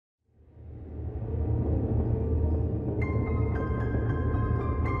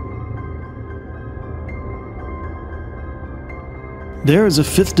There is a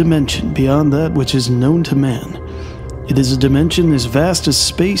fifth dimension beyond that which is known to man. It is a dimension as vast as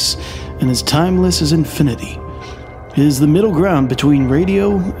space and as timeless as infinity. It is the middle ground between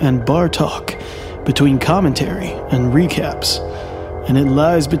radio and bar talk, between commentary and recaps, and it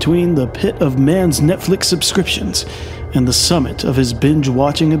lies between the pit of man's Netflix subscriptions and the summit of his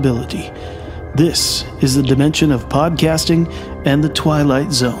binge-watching ability. This is the dimension of podcasting and the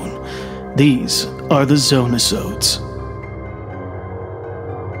Twilight Zone. These are the Zone-i-Sodes.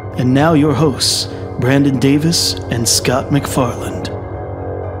 And now your hosts, Brandon Davis and Scott McFarland.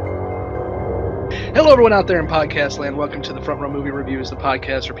 Hello everyone out there in podcast land. Welcome to the Front Row Movie Reviews, the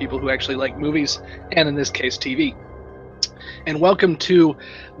podcast for people who actually like movies, and in this case, TV. And welcome to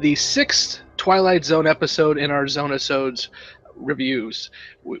the 6th Twilight Zone episode in our Zone-i-Sodes reviews.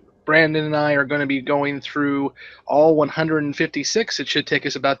 Brandon and I are going to be going through all 156. It should take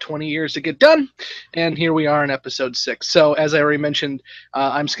us about 20 years to get done. And here we are in episode 6. So as I already mentioned,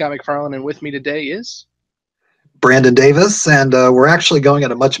 I'm Scott McFarland, and with me today is Brandon Davis, and we're actually going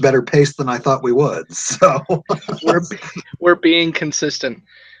at a much better pace than I thought we would. So we're being consistent.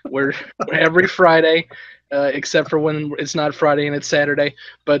 We're every Friday, except for when it's not Friday and it's Saturday.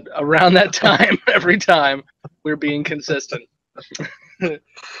 But around that time, every time, we're being consistent.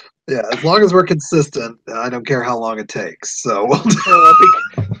 Yeah, as long as we're consistent, I don't care how long it takes. So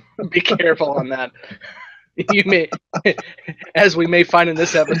be careful on that. You may, as we may find in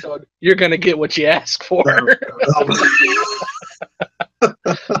this episode, you're going to get what you ask for.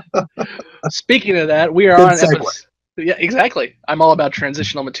 Speaking of that, we are on episode. Yeah, exactly. I'm all about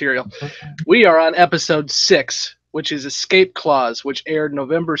transitional material. We are on episode 6, which is Escape Clause, which aired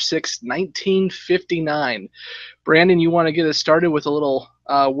November 6, 1959. Brandon, you want to get us started with a little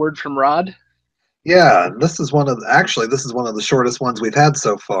word from Rod? Yeah, this is one of the shortest ones we've had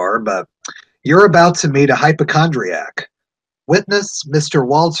so far, but you're about to meet a hypochondriac. Witness Mr.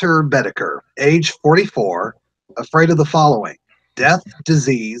 Walter Bedecker, age 44, afraid of the following: death,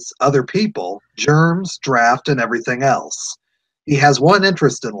 disease, other people, germs, draft, and everything else. He has one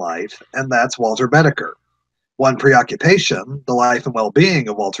interest in life, and that's Walter Bedecker. One preoccupation, the life and well-being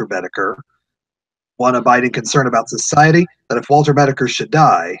of Walter Bedecker. One abiding concern about society, that if Walter Bedecker should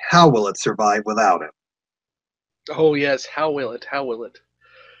die, how will it survive without him? Oh yes, how will it? How will it?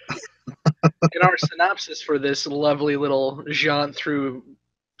 In our synopsis for this lovely little jaunt through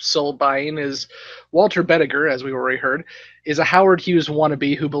soul buying is Walter Bedecker, as we already heard, is a Howard Hughes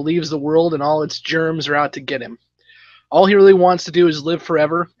wannabe who believes the world and all its germs are out to get him. All he really wants to do is live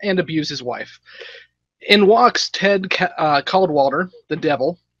forever and abuse his wife. In walks Ted Caldwaller, the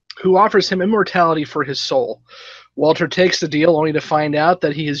devil, who offers him immortality for his soul. Walter takes the deal only to find out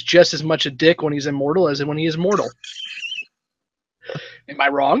that he is just as much a dick when he's immortal as when he is mortal. Am I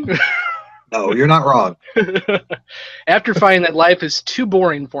wrong? No, you're not wrong. After finding that life is too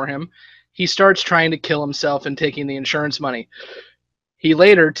boring for him, he starts trying to kill himself and taking the insurance money. He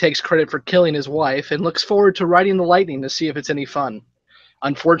later takes credit for killing his wife and looks forward to riding the lightning to see if it's any fun.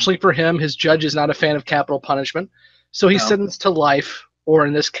 Unfortunately for him, his judge is not a fan of capital punishment, so he's sentenced to life, or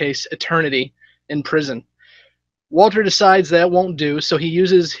in this case, eternity, in prison. Walter decides that won't do, so he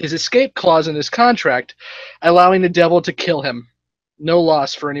uses his escape clause in his contract, allowing the devil to kill him. No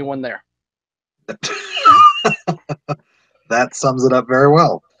loss for anyone there. That sums it up very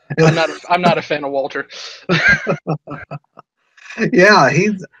well. I'm not a fan of Walter. Yeah,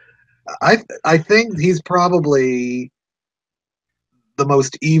 I think he's probably the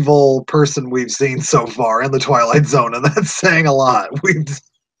most evil person we've seen so far in the Twilight Zone, and that's saying a lot.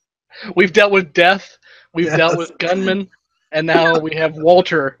 We've dealt with death, we've dealt with gunmen, and now we have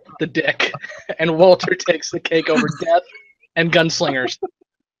Walter the dick. And Walter takes the cake over death and gunslingers.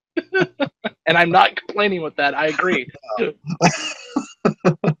 And I'm not complaining with that. I agree.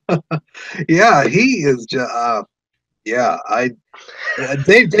 Yeah, he is just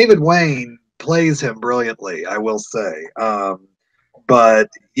David Wayne plays him brilliantly, I will say. But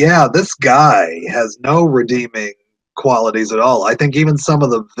yeah, this guy has no redeeming qualities at all. I think even some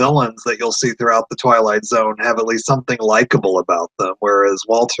of the villains that you'll see throughout the Twilight Zone have at least something likable about them, whereas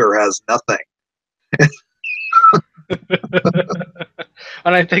Walter has nothing.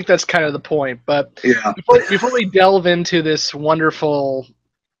 And I think that's kind of the point. But yeah, before we delve into this wonderful,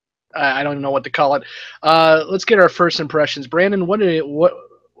 I don't know what to call it, let's get our first impressions. Brandon, what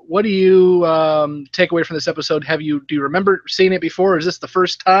do you take away from this episode? Do you remember seeing it before? Or is this the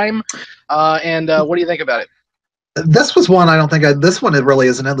first time? And what do you think about it? This was one I don't think this one it really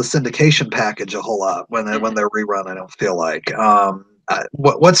isn't in the syndication package a whole lot when they're rerun. I don't feel like.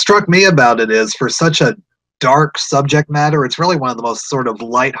 What struck me about it is, for such a dark subject matter, it's really one of the most sort of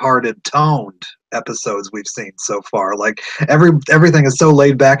lighthearted toned episodes we've seen so far. Like everything is so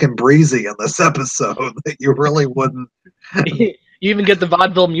laid back and breezy in this episode that you really wouldn't. You even get the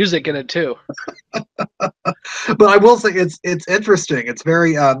vaudeville music in it too. But I will say it's interesting. It's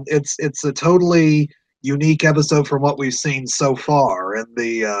very it's a totally unique episode from what we've seen so far in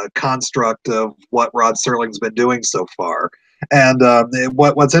the construct of what Rod Serling's been doing so far. And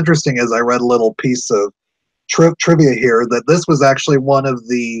what's interesting is I read a little piece of trivia here that this was actually one of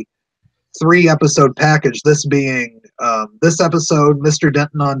the 3-episode package. This being this episode, Mr.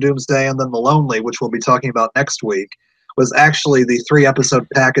 Denton on Doomsday, and then The Lonely, which we'll be talking about next week, was actually the 3-episode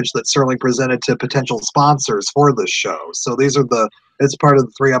package that Serling presented to potential sponsors for this show. So it's part of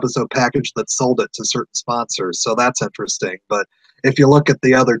the 3-episode package that sold it to certain sponsors. So that's interesting. But if you look at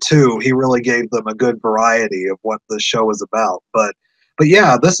the other 2, he really gave them a good variety of what the show is about. But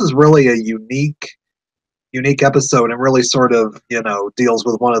yeah, this is really a unique episode, and really sort of, deals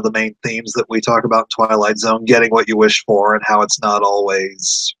with one of the main themes that we talk about in Twilight Zone, getting what you wish for and how it's not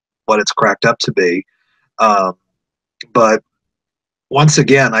always what it's cracked up to be. But once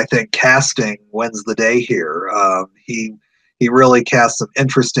again, I think casting wins the day here. He really cast some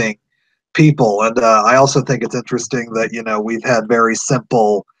interesting people, and I also think it's interesting that we've had very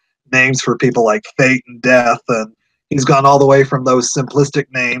simple names for people like Fate and Death, and he's gone all the way from those simplistic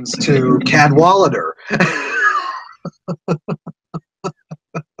names to Cadwallader.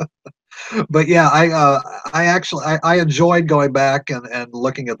 But yeah, I enjoyed going back and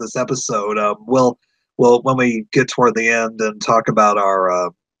looking at this episode. We'll when we get toward the end and talk about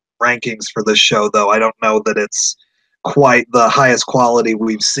our rankings for this show, though, I don't know that it's quite the highest quality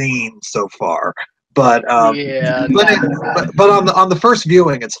we've seen so far. But Yeah, but on the first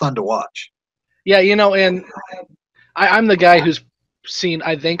viewing, it's fun to watch. yeah, and I'm the guy who's seen,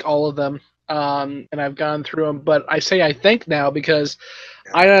 I think, all of them, and I've gone through them. But I say I think now because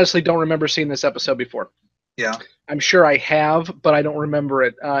I honestly don't remember seeing this episode before. Yeah, I'm sure I have, but I don't remember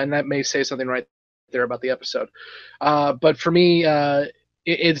it, and that may say something right there about the episode. But for me, I'm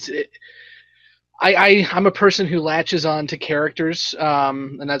a person who latches on to characters,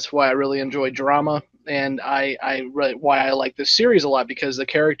 and that's why I really enjoy drama, and why I like this series a lot, because the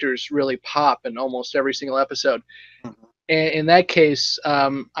characters really pop in almost every single episode. Mm-hmm. And in that case,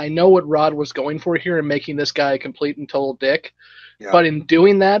 I know what Rod was going for here in making this guy a complete and total dick, but in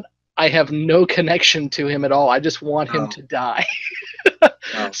doing that, I have no connection to him at all. I just want him to die.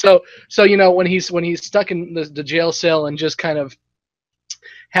 So when he's stuck in the jail cell and just kind of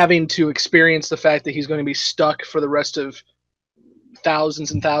having to experience the fact that he's going to be stuck for the rest of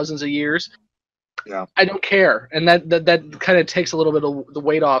thousands and thousands of years, I don't care, and that kind of takes a little bit of the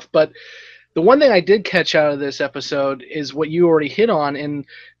weight off. But the one thing I did catch out of this episode is what you already hit on, and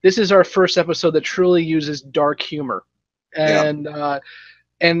this is our first episode that truly uses dark humor, and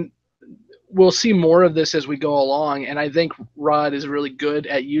we'll see more of this as we go along, and I think Rod is really good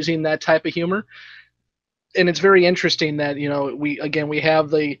at using that type of humor. And it's very interesting that, we have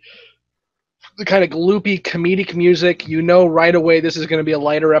the kind of gloopy comedic music. Right away this is going to be a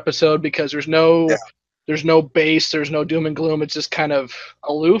lighter episode because there's no bass, there's no doom and gloom. It's just kind of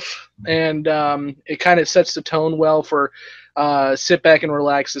aloof, and it kind of sets the tone well for sit back and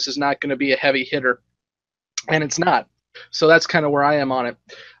relax. This is not going to be a heavy hitter, and it's not. So that's kind of where I am on it.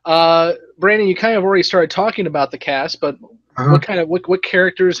 Brandon, you kind of already started talking about the cast, but what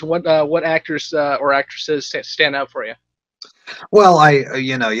characters, what actors or actresses stand out for you? Well,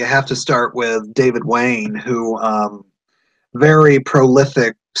 you have to start with David Wayne, who very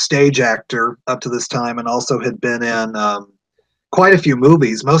prolific stage actor up to this time, and also had been in quite a few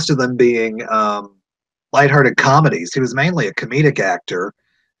movies, most of them being lighthearted comedies. He was mainly a comedic actor.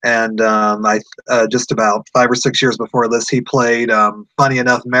 And just about 5 or 6 years before this, he played, funny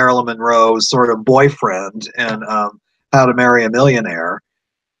enough, Marilyn Monroe's sort of boyfriend in How to Marry a Millionaire,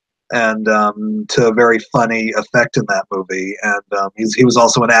 and to a very funny effect in that movie. And he was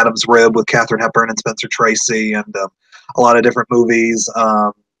also in Adam's Rib with Katharine Hepburn and Spencer Tracy, and a lot of different movies.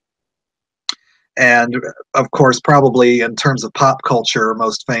 And of course, probably in terms of pop culture,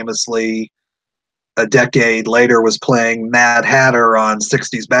 most famously, a decade later, was playing Mad Hatter on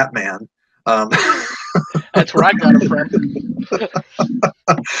 60s Batman. That's where I got him from.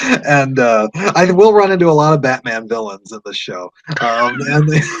 And I will run into a lot of Batman villains in the show.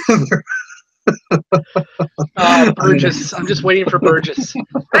 Burgess. I'm just waiting for Burgess.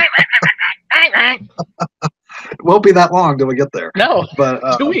 It won't be that long till we get there. No,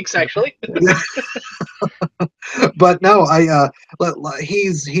 but 2 weeks actually. But no,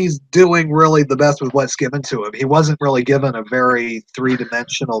 he's doing really the best with what's given to him. He wasn't really given a very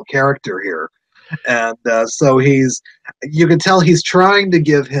 3-dimensional character here, and so you can tell he's trying to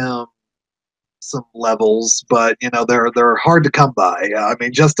give him some levels, but they're hard to come by. I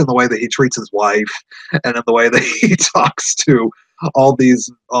mean, just in the way that he treats his wife, and in the way that he talks to all these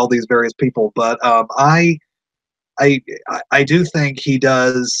various people. But I do think he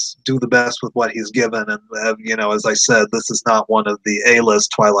does do the best with what he's given, and as I said, this is not one of the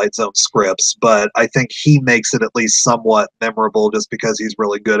A-list Twilight Zone scripts, but I think he makes it at least somewhat memorable, just because he's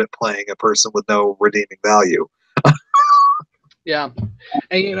really good at playing a person with no redeeming value. Yeah,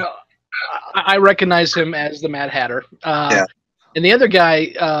 and I recognize him as the Mad Hatter. Yeah. And the other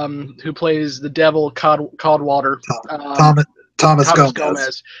guy who plays the devil, Caldwater, Thomas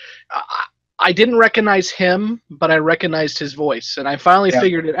Gomez. I didn't recognize him, but I recognized his voice, and I finally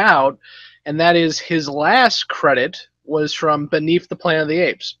figured it out. And that is his last credit was from Beneath the Planet of the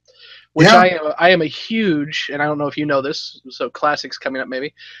Apes, which I am a huge, and I don't know if you know this, so classics coming up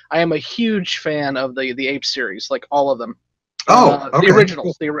maybe. I am a huge fan of the Ape series, like all of them. Okay. The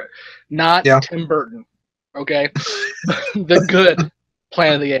originals, not Tim Burton. Okay, the good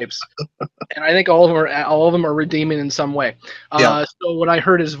Planet of the Apes, and I think all of them are redeeming in some way. So when I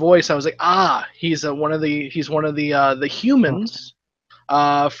heard his voice, I was like, he's one of the humans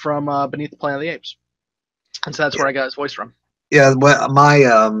from Beneath the Planet of the Apes, and so that's where I got his voice from. Yeah, well,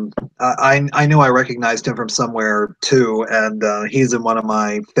 I knew I recognized him from somewhere too, and he's in one of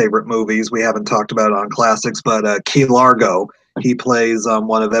my favorite movies. We haven't talked about it on classics, but Key Largo. He plays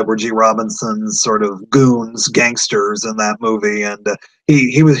one of Edward G. Robinson's sort of goons, gangsters in that movie, and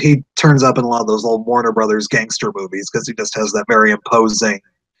he turns up in a lot of those old Warner Brothers gangster movies because he just has that very imposing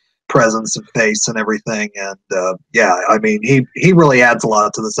presence and face and everything. And I mean, he really adds a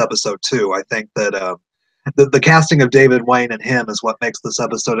lot to this episode too. I think that the casting of David Wayne and him is what makes this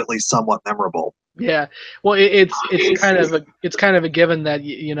episode at least somewhat memorable. Yeah, well, it's kind of a given that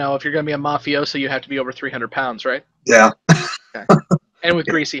if you're going to be a mafioso, you have to be over 300 pounds, right? Yeah. Okay. And with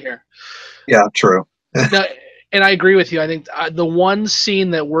greasy hair. Yeah, true. No, and I agree with you. I think the one scene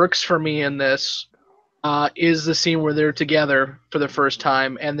that works for me in this is the scene where they're together for the first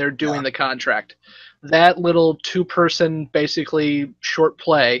time and they're doing the contract. That little two-person, basically short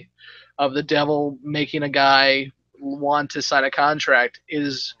play of the devil making a guy want to sign a contract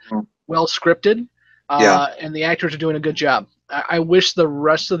is well scripted, and the actors are doing a good job. I wish the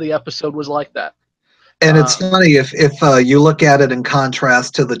rest of the episode was like that. And it's funny if you look at it in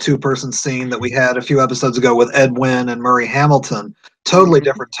contrast to the two-person scene that we had a few episodes ago with Ed Wynn and Murray Hamilton, totally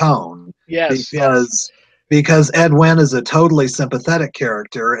different tone. Yes. Because Ed Wynn is a totally sympathetic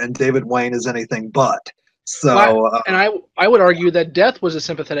character and David Wayne is anything but. So and I would argue that Death was a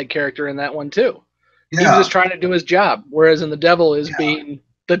sympathetic character in that one too. He was just trying to do his job, whereas in the Devil is being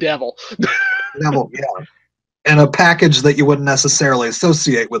the devil. Devil, yeah. And a package that you wouldn't necessarily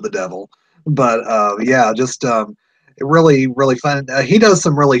associate with the devil. But just really, really fun. He does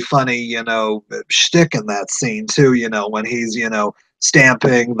some really funny, shtick in that scene too. When he's,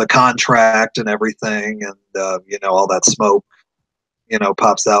 stamping the contract and everything, and all that smoke,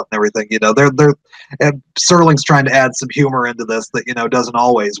 pops out and everything. And Serling's trying to add some humor into this that doesn't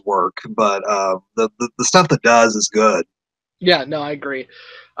always work, but the stuff that does is good. Yeah, no, I agree.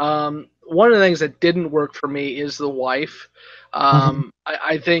 One of the things that didn't work for me is the wife.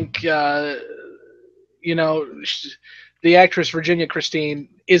 I think the actress Virginia Christine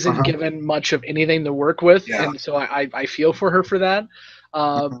isn't given much of anything to work with, and so I feel for her for that.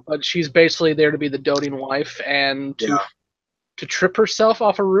 But she's basically there to be the doting wife and to trip herself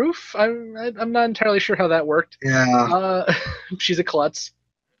off a roof. I'm not entirely sure how that worked. Yeah, she's a klutz.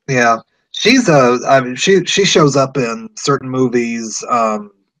 Yeah, she's she shows up in certain movies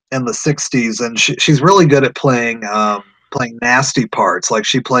in the '60s, and she's really good at playing nasty parts. Like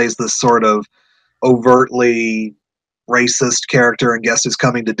she plays this sort of overtly racist character in Guest Who's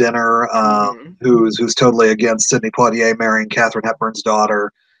Coming to Dinner, who's totally against Sidney Poitier marrying Katharine Hepburn's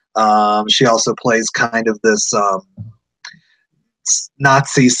daughter. She also plays kind of this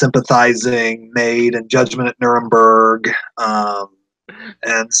Nazi sympathizing maid in Judgment at Nuremberg.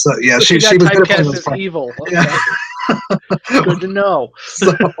 And so she was typecast as evil. Okay. Yeah. Good to know.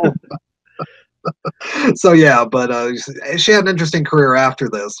 So yeah, but she had an interesting career after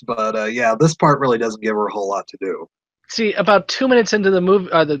this. But this part really doesn't give her a whole lot to do. See, about 2 minutes into the movie,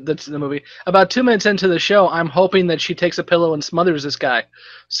 about 2 minutes into the show, I'm hoping that she takes a pillow and smothers this guy.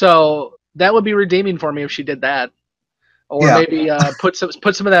 So that would be redeeming for me if she did that, or maybe put some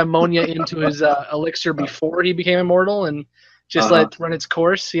of that ammonia into his elixir before he became immortal and just let it run its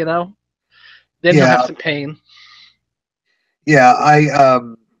course. Then he'll have some pain. Yeah,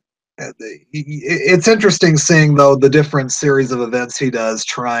 it's interesting seeing though the different series of events he does,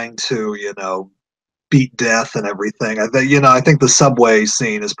 trying to beat death and everything. I think the subway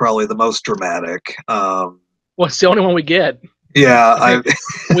scene is probably the most dramatic. Well, it's the only one we get. Yeah,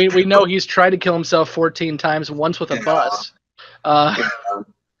 we know he's tried to kill himself 14 times, once with a bus. Yeah.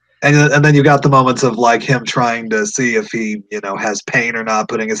 And then you got the moments of like him trying to see if he has pain or not,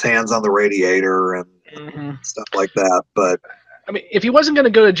 putting his hands on the radiator and stuff like that. But I mean, if he wasn't going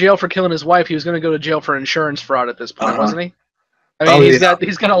to go to jail for killing his wife, he was going to go to jail for insurance fraud at this point, wasn't he? I mean, he's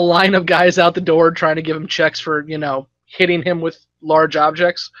got a line of guys out the door trying to give him checks for hitting him with large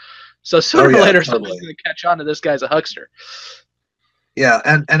objects. So sooner or later, someone's going to catch on to this guy's a huckster. Yeah,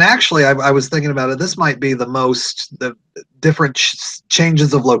 and actually, I was thinking about it. This might be the different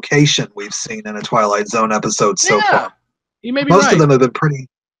changes of location we've seen in a Twilight Zone episode so far. You may be Most right. of them have been pretty.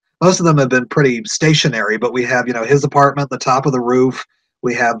 Most of them have been pretty stationary, but we have his apartment, the top of the roof.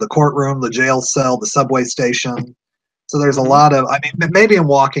 We have the courtroom, the jail cell, the subway station. So there's a lot of. I mean, maybe in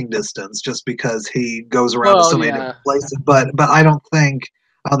walking distance, just because he goes around to so many different places. But I don't think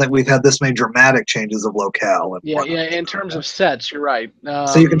we've had this many dramatic changes of locale. In terms of sets, you're right.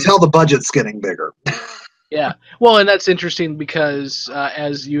 So you can tell the budget's getting bigger. Yeah. Well, and that's interesting because,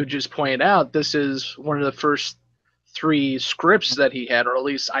 as you just pointed out, this is one of the first 3 scripts that he had, or at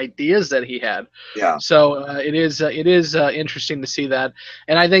least ideas that he had. Yeah. So it is interesting to see that,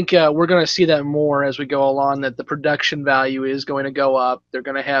 and I think we're going to see that more as we go along. That the production value is going to go up. They're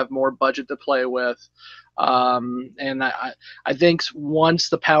going to have more budget to play with. And I think once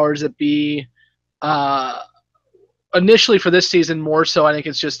the powers that be, initially for this season more so, I think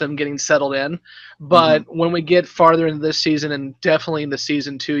it's just them getting settled in. But when we get farther into this season, and definitely into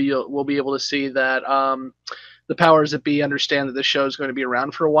season 2, we'll be able to see that the powers that be understand that the show is going to be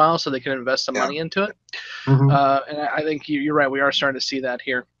around for a while, so they can invest some money into it. And I think you're right. We are starting to see that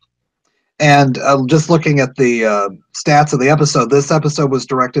here. And just looking at the stats of the episode, this episode was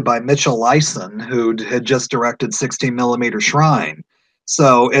directed by Mitchell Lyson, who had just directed 16mm Shrine.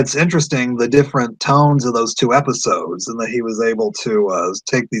 So it's interesting the different tones of those 2 episodes, and that he was able to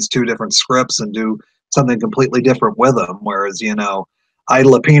take these 2 different scripts and do something completely different with them. Whereas, Ida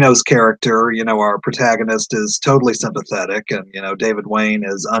Lupino's character, our protagonist, is totally sympathetic, and David Wayne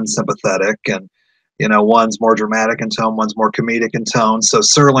is unsympathetic, and one's more dramatic in tone, one's more comedic in tone. So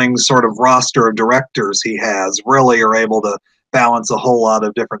Serling's sort of roster of directors he has really are able to balance a whole lot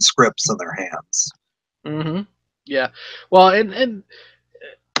of different scripts in their hands. Yeah. Well, and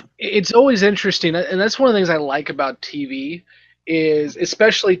it's always interesting, and that's one of the things I like about TV, is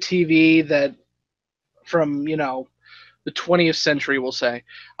especially TV that from the 20th century, we'll say,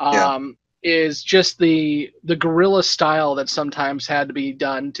 is just the guerrilla style that sometimes had to be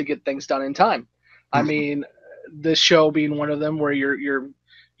done to get things done in time. I mean, this show being one of them, where you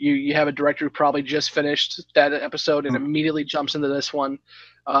have a director who probably just finished that episode and immediately jumps into this one.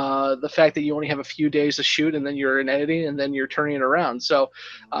 The fact that you only have a few days to shoot, and then you're in editing, and then you're turning it around. So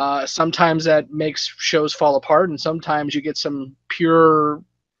sometimes that makes shows fall apart, and sometimes you get some pure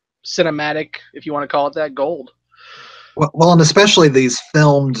cinematic, if you want to call it that, gold. Well, and especially these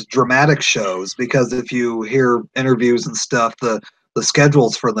filmed dramatic shows, because if you hear interviews and stuff, the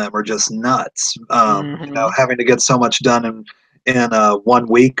schedules for them are just nuts. Having to get so much done in 1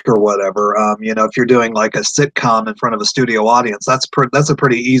 week or whatever. If you're doing like a sitcom in front of a studio audience, that's a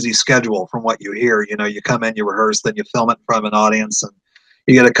pretty easy schedule from what you hear. You come in, you rehearse, then you film it in front of an audience, and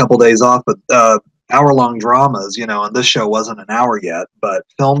you get a couple days off. But hour-long dramas, and this show wasn't an hour yet, but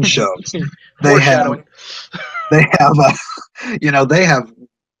film shows, they have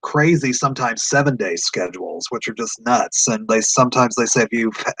crazy, sometimes 7-day schedules, which are just nuts. And sometimes they say if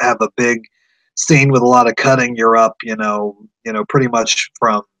you have a big scene with a lot of cutting, you're up, pretty much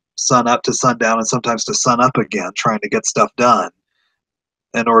from sun up to sundown, and sometimes to sun up again, trying to get stuff done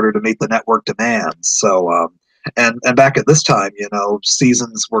in order to meet the network demands. So, and back at this time,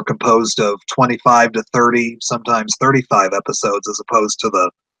 seasons were composed of 25 to 30, sometimes 35 episodes, as opposed to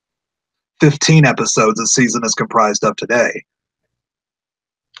the 15 episodes a season is comprised of today.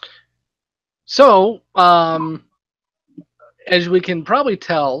 So, as we can probably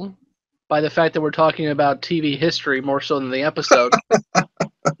tell by the fact that we're talking about TV history more so than the episode,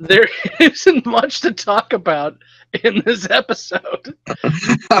 there isn't much to talk about in this episode.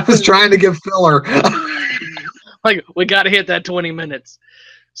 I was trying to give filler. Like, we got to hit that 20 minutes.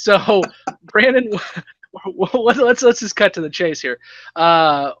 So, Brandon, let's just cut to the chase here.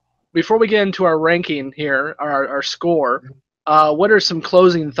 Before we get into our ranking here, our score, what are some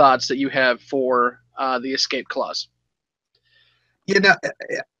closing thoughts that you have for the escape clause?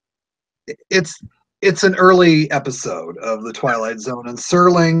 It's an early episode of the Twilight Zone, and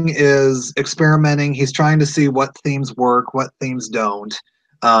Serling is experimenting. He's trying to see what themes work, what themes don't.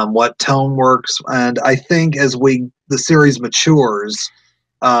 what tone works, and I think as the series matures,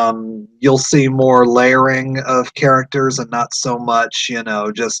 you'll see more layering of characters and not so much,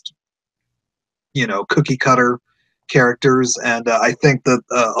 just cookie cutter characters. And I think that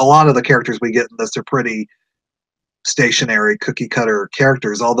a lot of the characters we get in this are pretty stationary cookie cutter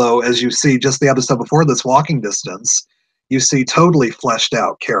characters, although as you see just the episode before this, Walking Distance, you see totally fleshed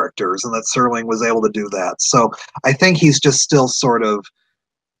out characters, and that Serling was able to do that. So I think he's just still sort of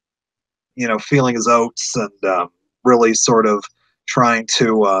feeling his oats and really sort of trying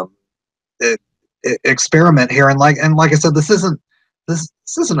to experiment here. And like I said, this isn't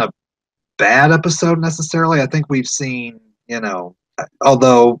a bad episode necessarily. I think we've seen,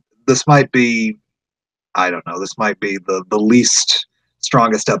 although this might be, I don't know, this might be the least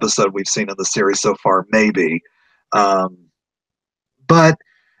strongest episode we've seen in the series so far, maybe. But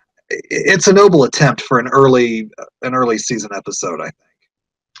it's a noble attempt for an early season episode, I think.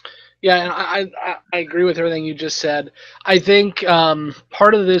 Yeah, and I agree with everything you just said. I think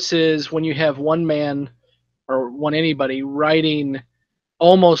part of this is when you have one man or anybody writing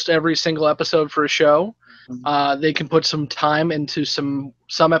almost every single episode for a show, they can put some time into some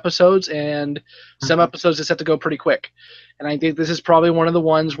episodes, and some episodes just have to go pretty quick. And I think this is probably one of the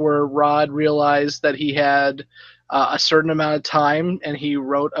ones where Rod realized that he had a certain amount of time, and he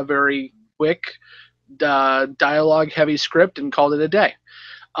wrote a very quick dialogue-heavy script and called it a day.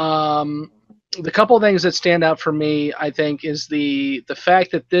 The couple of things that stand out for me, I think, is the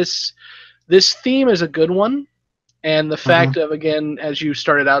fact that this theme is a good one, and the fact of, again, as you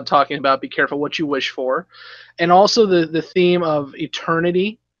started out talking about, be careful what you wish for, and also the theme of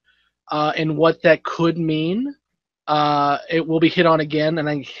eternity and what that could mean. It will be hit on again, and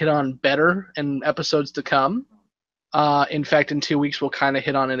I hit on better in episodes to come. In fact, in 2 weeks, we'll kind of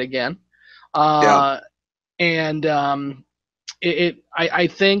hit on it again. And I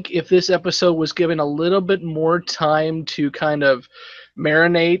think if this episode was given a little bit more time to kind of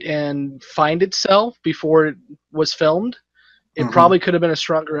marinate and find itself before it was filmed, it probably could have been a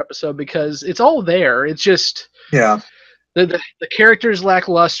stronger episode, because it's all there. It's just the characters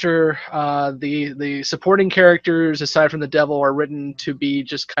lackluster. The supporting characters, aside from the devil, are written to be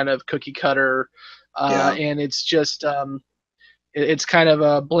just kind of cookie cutter, and it's just it's kind of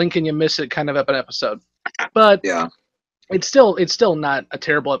a blink and you miss it kind of an episode. But it's still not a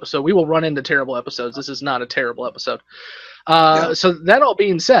terrible episode. We will run into terrible episodes. This is not a terrible episode. So that all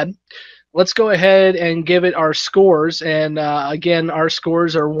being said, let's go ahead and give it our scores. And again, our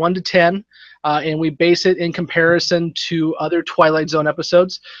scores are 1 to 10, and we base it in comparison to other Twilight Zone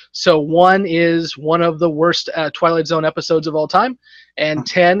episodes. So 1 is one of the worst Twilight Zone episodes of all time, and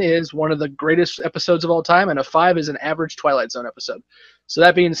 10 is one of the greatest episodes of all time, and a 5 is an average Twilight Zone episode. So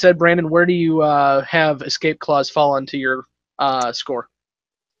that being said, Brandon, where do you have Escape Clause fall into your score?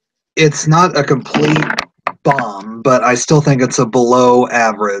 It's not a complete bomb, but I still think it's a below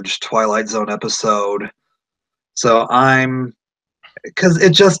average Twilight Zone episode. So because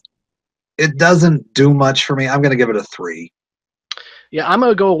it doesn't do much for me, I'm going to give it a 3. Yeah, I'm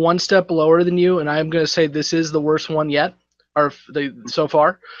going to go one step lower than you, and I'm going to say this is the worst one yet, or so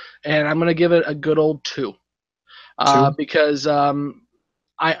far, and I'm going to give it a good old 2. Because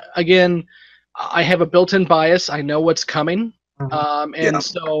I have a built-in bias. I know what's coming,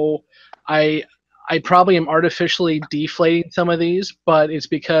 so I probably am artificially deflating some of these, but it's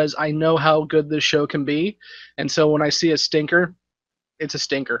because I know how good this show can be, and so when I see a stinker, it's a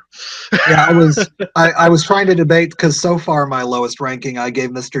stinker. Yeah, I was trying to debate, because so far my lowest ranking, I gave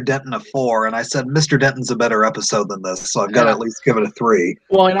Mr. Denton a 4, and I said Mr. Denton's a better episode than this, so I've got to at least give it a 3.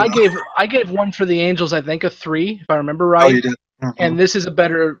 Well, and I gave One for the Angels, I think, a 3, if I remember right. Oh, you did. And this is a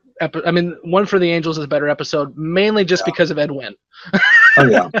better episode. I mean, One for the Angels is a better episode, mainly just because of Ed Wynn. Oh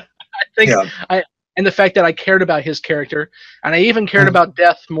yeah. I think and the fact that I cared about his character, and I even cared about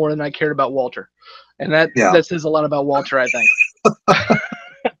Death more than I cared about Walter, and that says a lot about Walter, I think.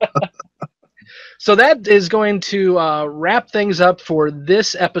 So that is going to wrap things up for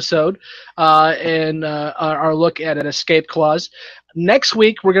this episode and our look at an escape clause. Next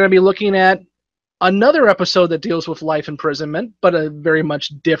week, we're going to be looking at another episode that deals with life imprisonment, but very much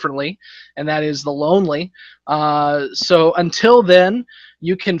differently, and that is The Lonely. So until then,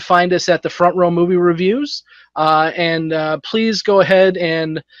 you can find us at the Front Row Movie Reviews, and please go ahead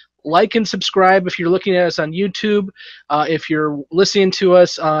and like and subscribe if you're looking at us on YouTube. If you're listening to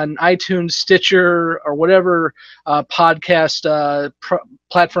us on iTunes, Stitcher, or whatever podcast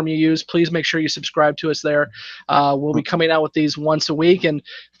platform you use, please make sure you subscribe to us there. We'll be coming out with these once a week. And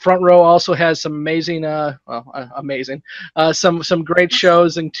Front Row also has some amazing, some great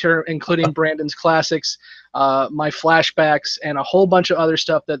shows, including Brandon's Classics, my flashbacks, and a whole bunch of other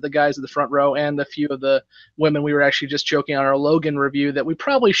stuff that the guys at the Front Row and a few of the women, we were actually just joking on our Logan review that we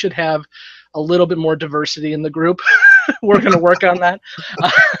probably should have a little bit more diversity in the group. We're going to work on that.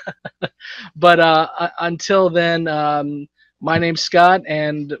 But until then, my name's Scott,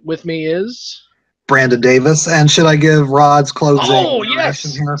 and with me is Brandon Davis. And should I give Rod's closing? Oh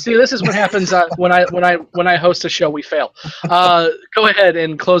yes. Here? See, this is what happens when I host a show. We fail. Go ahead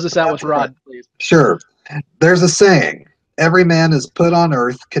and close this out with Rod, please. Sure. There's a saying: every man is put on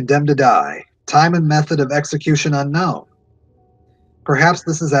earth condemned to die. Time and method of execution unknown. Perhaps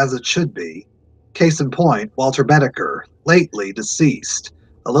this is as it should be. Case in point, Walter Bedecker, lately deceased,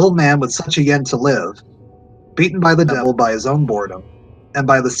 a little man with such a yen to live, beaten by the devil by his own boredom, and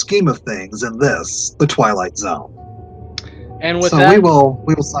by the scheme of things in this, the Twilight Zone. And with so that, we will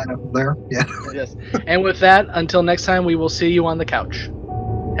sign up there. Yeah. Yes. And with that, until next time, we will see you on the couch.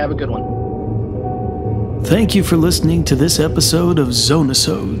 Have a good one. Thank you for listening to this episode of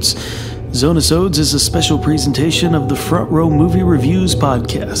Zone-i-Sodes. Zone-i-Sodes is a special presentation of the Front Row Movie Reviews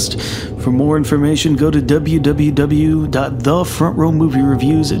podcast. For more information, go to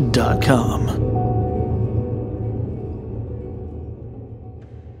www.thefrontrowmoviereviews.com.